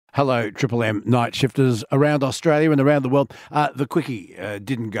Hello, Triple M night shifters around Australia and around the world. The Quickie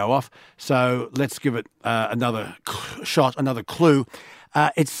didn't go off, so let's give it another shot, another clue.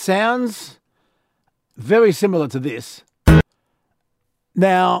 It sounds very similar to this.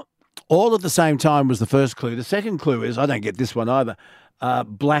 Now, all at the same time was the first clue. The second clue is, I don't get this one either,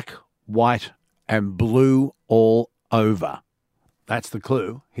 black, white and blue all over. That's the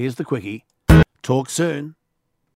clue. Here's the Quickie. Talk soon.